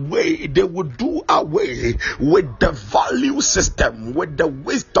away. They will do away with the value system, with the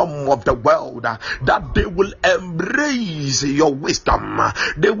wisdom of the world. That they will embrace your wisdom.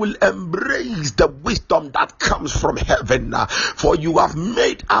 They will embrace the wisdom that comes from heaven. For you have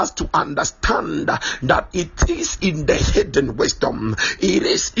made us to understand that it is in the hidden wisdom. It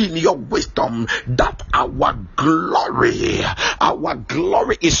is in your wisdom that our glory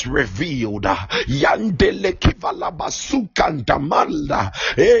is revealed. Yandele kivala basukandamanda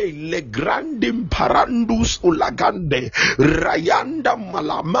le grandim parandus ulagande rayanda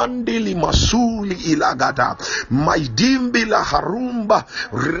malamandi limasuli ilagada maidimbi la harumba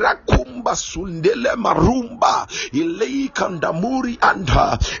rakumba sundele marumba ilei kandamuri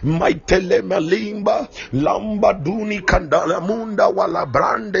anda maitele malimba lamba duni kandalamunda wala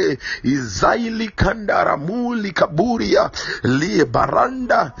brande izaili kandaramuli kaburia li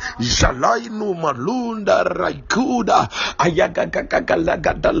baranda jalainu malunda raikuda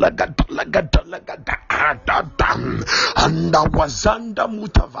ayagagagalagadalagadalagadalagada anda wazanda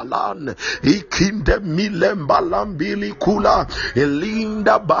mutavalan ikinde milembalambili kula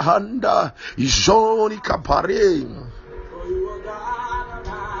elinda bahanda joni kapare.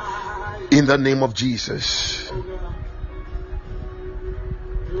 In the name of Jesus.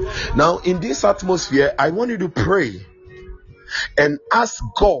 Now in this atmosphere, I want you to pray and ask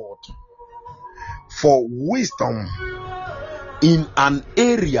God for wisdom in an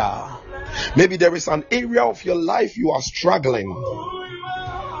area. Maybe there is an area of your life you are struggling.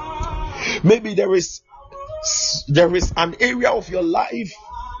 Maybe there is an area of your life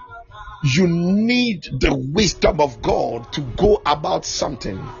you need the wisdom of God to go about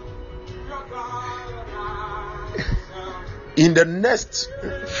something. In the next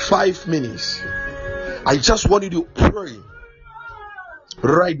 5 minutes, I just want you to pray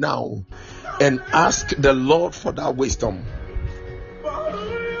right now and ask the Lord for that wisdom.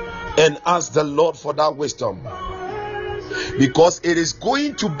 And ask the Lord for that wisdom, because it is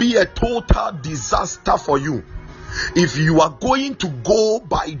going to be a total disaster for you if you are going to go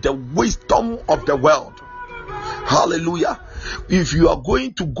by the wisdom of the world. Hallelujah. If you are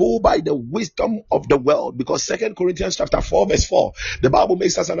going to go by the wisdom of the world, because 2 Corinthians chapter 4 verse 4, the Bible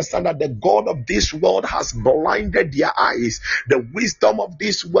makes us understand that the God of this world has blinded their eyes. The wisdom of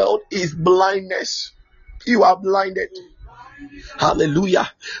this world is blindness. You are blinded.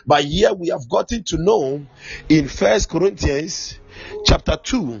 Hallelujah. But here we have gotten to know in 1 Corinthians chapter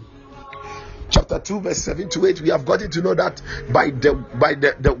 2 verse 7 to 8, we have gotten to know that by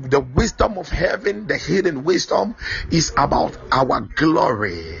the wisdom of heaven, the hidden wisdom is about our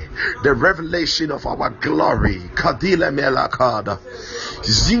glory, the revelation of our glory. Kadila melakada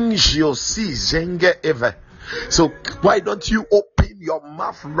zingio si zenge eve. So why don't you open your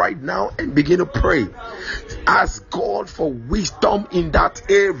mouth right now and begin to pray? Ask God for wisdom in that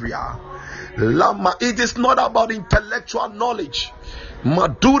area. Lama, it is not about intellectual knowledge.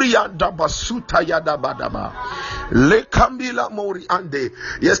 Maduriya dabasuta yadabadaba lekambila mori ande.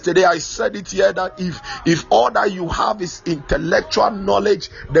 Yesterday I said it here that if all that you have is intellectual knowledge,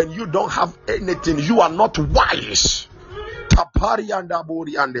 then you don't have anything. You are not wise.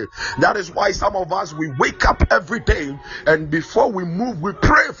 That is why some of us, we wake up every day and before we move, we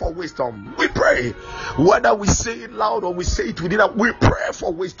pray for wisdom. We pray, whether we say it loud or we say it within us, we pray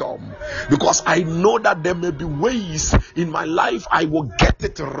for wisdom, because I know that there may be ways in my life I will get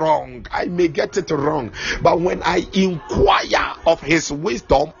it wrong. I may get it wrong, but when I inquire of his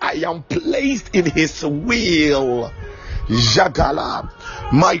wisdom, I am placed in his will. Jagala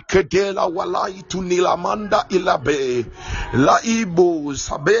Maikedela walai to nilamanda ilabe laibo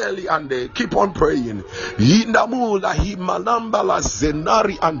sabeli ande. Keep on praying. Yindamu la himanamba la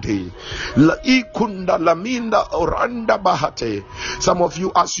zenari ande la ikunda laminda oranda bahate. Some of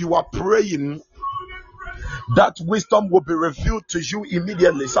you, as you are praying, that wisdom will be revealed to you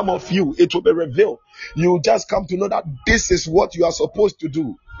immediately. Some of you, it will be revealed. You just come to know that this is what you are supposed to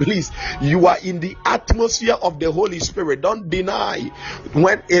do. Please, you are in the atmosphere of the Holy Spirit. Don't deny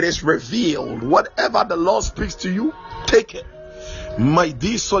when it is revealed. Whatever the Lord speaks to you, take it. My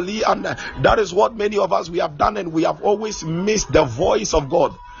dear Soli, and that is what many of us we have done, and we have always missed the voice of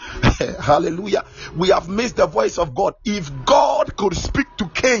God. Hallelujah. We have missed the voice of God. If God could speak to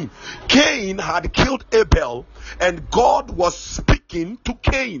Cain, Cain had killed Abel, and God was speaking to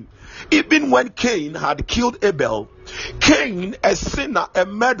Cain. Even when Cain had killed Abel, Cain, a sinner, a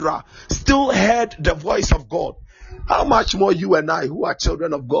murderer, still heard the voice of God. How much more you and I, who are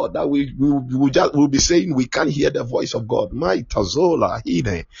children of God, that we will be saying we can't hear the voice of God. My tazola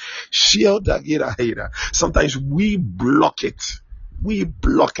hine, shielda gira hira. Sometimes we block it. We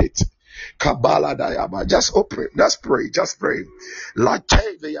block it. Kabbalah dayaba. Just open. Just pray. La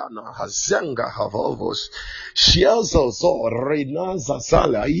teviana hazenga havovos. Shielzozo renaza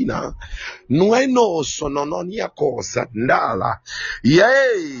salaina. Nueno sonononia cosa ndala.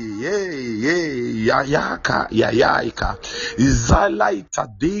 Yayaika. Zalaita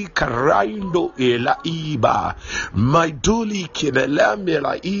di karaindo ela iba. Maiduli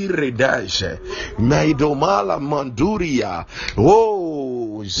kinelamela iridaje. Maidomala manduria.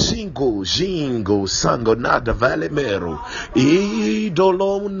 Oh, jingo, sango nada vale mero.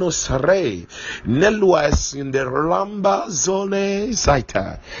 Idolom no sare. Neluas in the ramba zone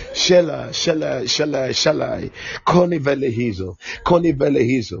zaita. Shela. Koni velehizo.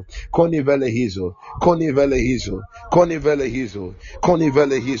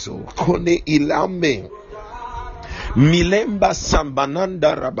 Koni ilame. Milemba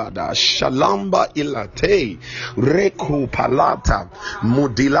sambananda rabada shalamba ilate reku palata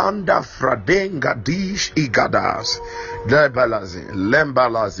mudilanda fradenga dish igadas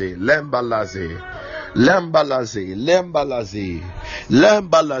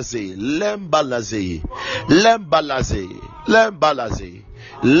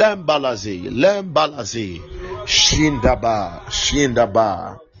lembalaze shindaba.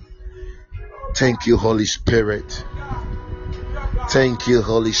 Thank you, Holy Spirit. Thank you,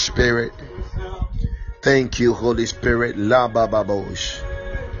 Holy Spirit. La bababosh.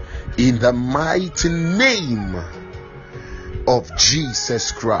 In the mighty name of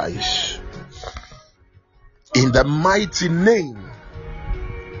Jesus Christ. In the mighty name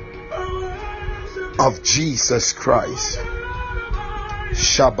of Jesus Christ.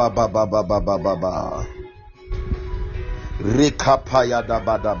 Shabababababababa. Rekapaya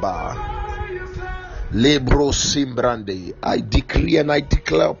dabadaba. Lebro Simbrande. I decree and I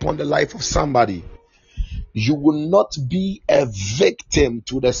declare upon the life of somebody You will not be a victim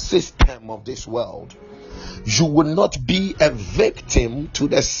to the system of this world. You will not be a victim to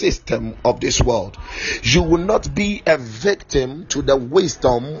the system of this world. You will not be a victim to the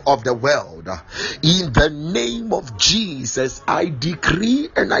wisdom of the world. In the name of Jesus, I decree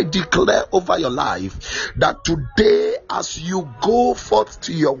and I declare over your life that today, as you go forth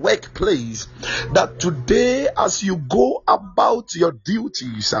to your workplace, that today, as you go about your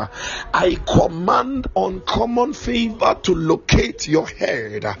duties, I command uncommon favor to locate your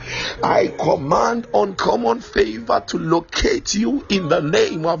head. I command uncommon favor to locate you in the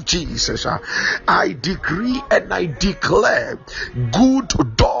name of Jesus. I decree and I declare good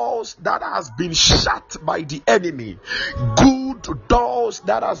doors that has been shut by the enemy, good doors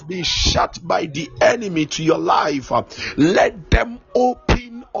that has been shut by the enemy to your life, let them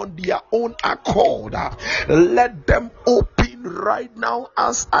open on their own accord. Let them open right now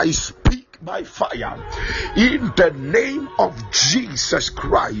as I speak by fire. In the name of Jesus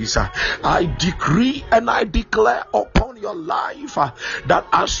Christ, I decree and I declare upon your life that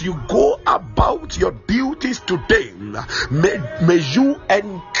as you go about your duties today, may you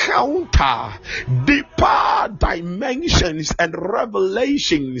encounter deeper dimensions and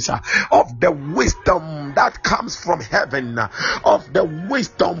revelations of the wisdom that comes from heaven, of the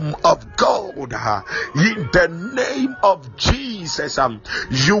wisdom of God. In the name of Jesus,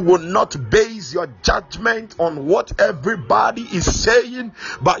 you will not base your judgment on what everybody is saying,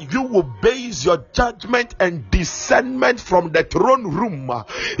 but you will base your judgment and discernment from the throne room.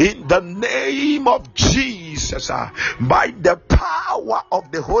 In the name of Jesus, by the power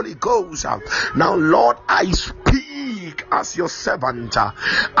of the Holy Ghost. Now, Lord, I speak as your servant.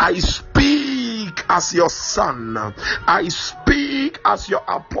 I speak as your son. I speak as your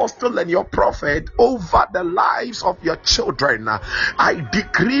apostle and your prophet over the lives of your children. I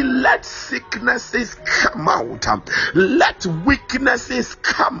decree, let sicknesses come out, let weaknesses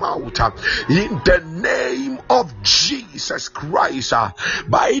come out, in the name of Jesus Christ.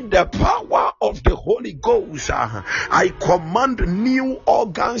 By the power of the Holy Ghost, I command new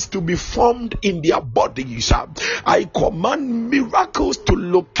organs to be formed in their bodies. I command miracles to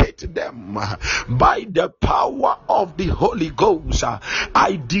locate them by the power of the Holy Ghost.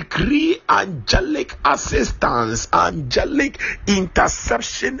 I decree angelic assistance, angelic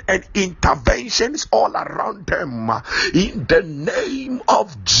interception and interventions all around them in the name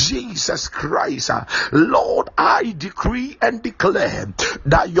of Jesus Christ. Lord, I decree and declare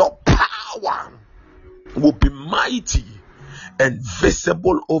that your power will be mighty and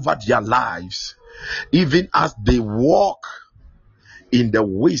visible over their lives, even as they walk in the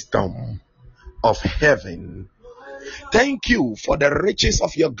wisdom of heaven. Thank you for the riches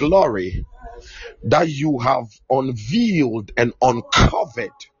of your glory that you have unveiled and uncovered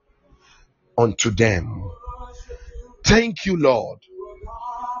unto them. Thank you, Lord,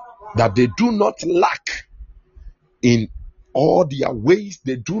 that they do not lack in all their ways.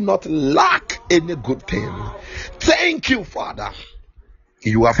 They do not lack any good thing. Thank you, Father.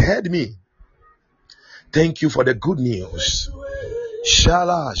 You have heard me. Thank you for the good news.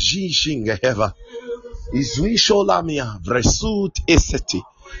 Shala Jishingeheva Izwisholamia Vresut Eseti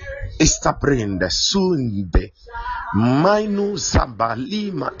Estaprende Sunde Mainu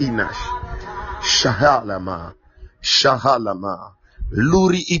Zambalima Inash Shahalama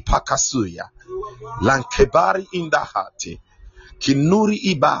Luri Ipakasuya Lankebari Indahati Kinuri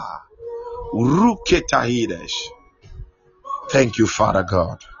Iba Ruketahidesh. Thank you, Father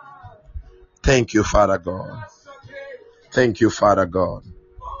God. Thank you, Father God. Thank you, Father God.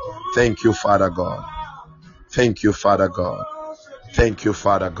 Thank you, Father God. Thank you, Father God. Thank you,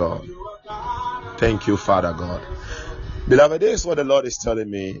 Father God. Thank you, Father God. Beloved, this is what the Lord is telling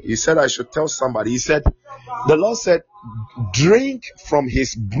me. He said I should tell somebody. He said, the Lord said, drink from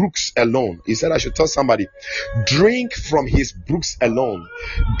his brooks alone. He said I should tell somebody, drink from his brooks alone.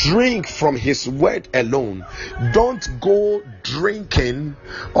 Drink from his word alone. Don't go drinking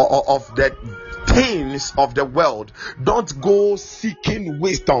of the things of the world. Don't go seeking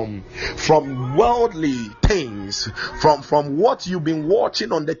wisdom from worldly things, from what you've been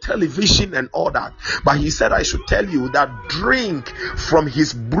watching on the television and all that. But he said I should tell you that drink from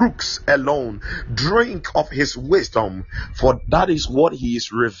his brooks alone. Drink of his wisdom, for that is what he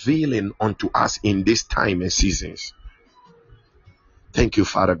is revealing unto us in this time and seasons. Thank you,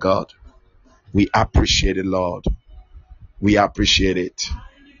 Father God. We appreciate it, Lord. We appreciate it.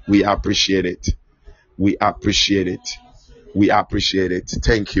 We appreciate it. We appreciate it. We appreciate it.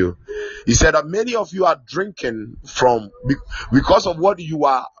 Thank you. He said that many of you are drinking from because of what you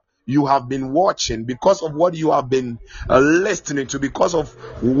are you have been watching, because of what you have been listening to, because of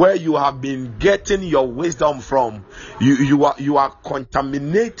where you have been getting your wisdom from, you are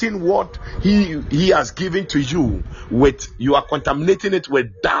contaminating what he has given to you with. You are contaminating it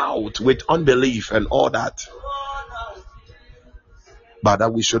with doubt, with unbelief, and all that. But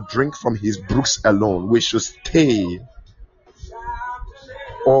that we should drink from his brooks alone. We should stay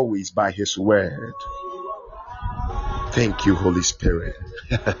always by his word. Thank you, Holy Spirit.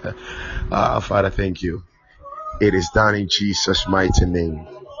 Father, thank you. It is done in Jesus' mighty name.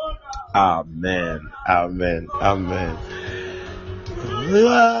 Amen. Amen. Amen. You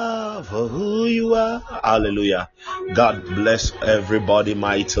are for who you are. Hallelujah. God bless everybody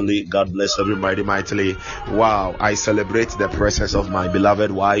mightily. God bless everybody mightily. Wow. I celebrate the presence of my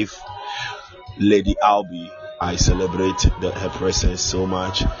beloved wife, Lady Albie. I celebrate her presence so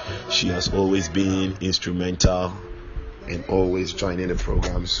much. She has always been instrumental and always joining the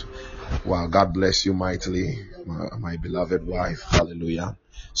programs. Wow, God bless you mightily, my beloved wife. Hallelujah.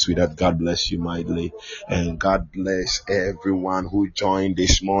 Sweetheart, God bless you mightily. And God bless everyone who joined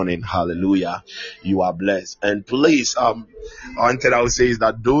this morning. Hallelujah. You are blessed. And please, one thing I would say is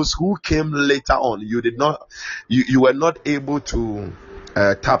that those who came later on, you were not able to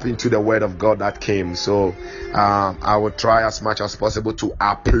tap into the word of God that came. So I will try as much as possible to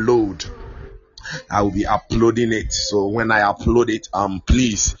upload. I will be uploading it. So when I upload it,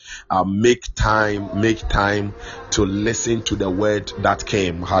 please make time to listen to the word that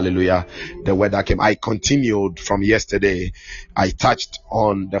came. Hallelujah. The word that came. I continued from yesterday. I touched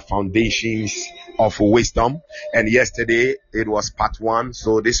on the foundations of wisdom, and yesterday it was part 1.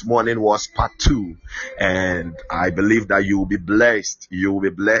 So this morning was part 2, and I believe that you will be blessed. You will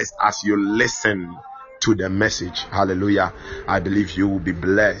be blessed as you listen to the message. Hallelujah. I believe you will be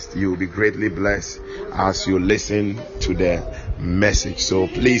blessed. You will be greatly blessed as you listen to the message. So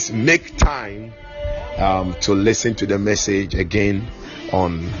please make time to listen to the message again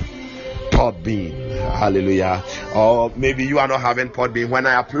on Podbean. Hallelujah. Or maybe you are not having Podbean. When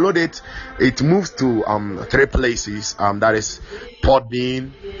I upload it, it moves to 3 places. That is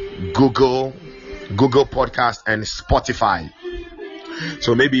Podbean, Google Podcast, and Spotify.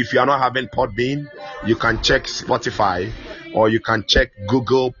 So maybe if you are not having Podbean, you can check Spotify or you can check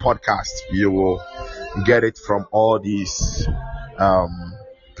Google Podcast. You will get it from all these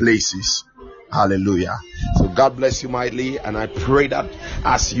places. Hallelujah. So God bless you mightily, and I pray that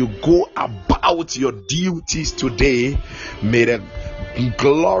as you go about your duties today, may the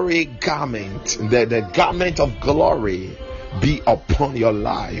glory garment, the garment of glory be upon your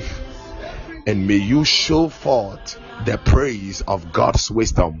life, and may you show forth the praise of God's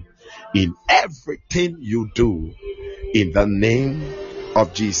wisdom in everything you do, in the name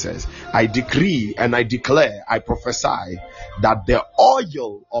of Jesus. I decree and I declare, I prophesy that the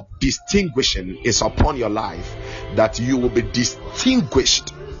oil of distinguishing is upon your life, that you will be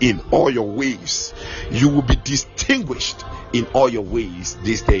distinguished in all your ways. You will be distinguished in all your ways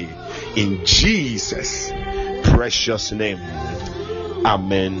this day, in Jesus' precious name.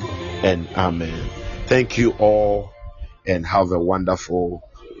 Amen and amen. Thank you all, and have a wonderful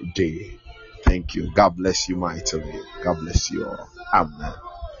day. Thank you. God bless you mightily. God bless you all. Amen.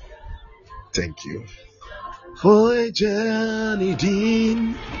 Thank you. For a journey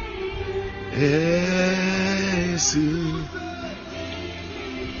in Jesus.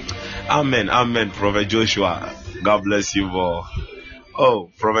 Amen. Amen. Prophet Joshua. God bless you all.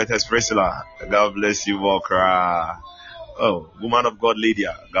 Oh, Prophetess Priscilla. God bless you all. Oh, woman of God,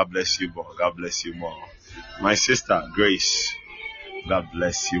 Lydia. God bless you more. God bless you more. My sister, Grace. God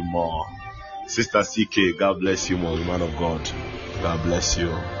bless you more. Sister CK, God bless you more, woman of God. God bless you.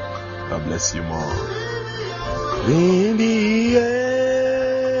 God bless you more. In the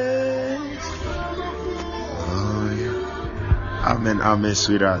end. Oh, yeah. Amen, amen,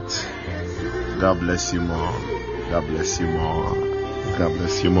 sweetheart. God bless you more. God bless you more. God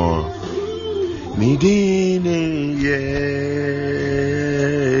bless you more. Midine Yesu.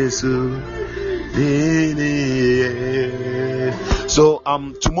 So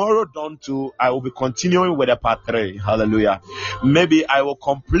tomorrow dawn too, I will be continuing with the part 3. Hallelujah. Maybe I will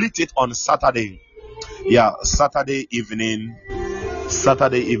complete it on Saturday. Yeah, Saturday evening.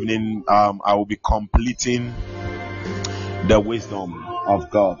 I will be completing the wisdom of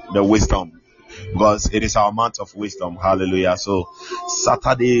God. The wisdom, because it is our month of wisdom. Hallelujah. So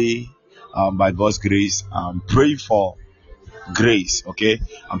Saturday, by God's grace, pray for grace. Okay,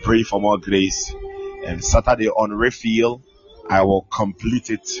 I'm praying for more grace. And Saturday on refill, I will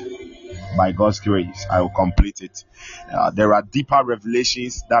complete it by God's grace. I will complete it. There are deeper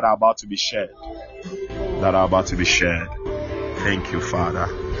revelations that are about to be shared. Thank you, Father.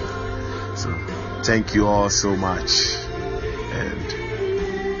 So thank you all so much, and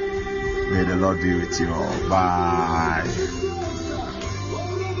may the Lord be with you all. Bye.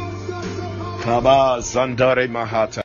 Kaba Zandare Mahata.